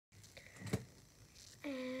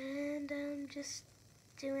And I'm just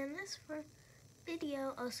doing this for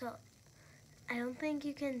video. Also, I don't think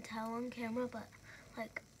you can tell on camera, but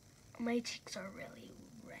like my cheeks are really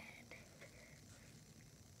red.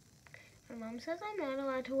 My mom says I'm not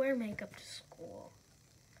allowed to wear makeup to school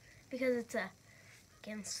because it's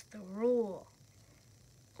against the rule.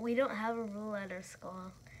 We don't have a rule at our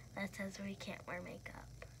school that says we can't wear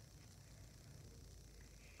makeup.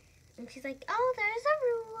 And she's like, oh, there's a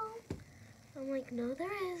rule. I'm like, no,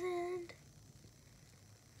 there isn't.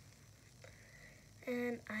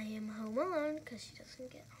 And I am home alone because she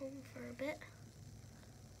doesn't get home for a bit.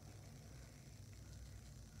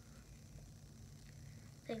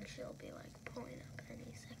 I think she'll be like pulling up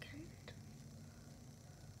any second.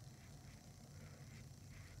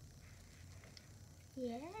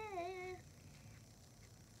 Yeah.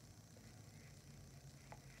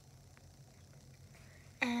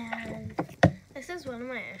 And this is one of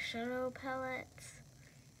my eyeshadow palettes.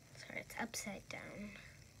 Sorry, it's upside down.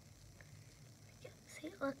 See,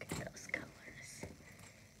 look at those colors.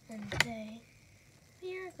 And today,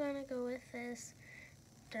 we are gonna go with this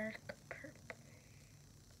dark purple.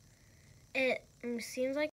 It seems like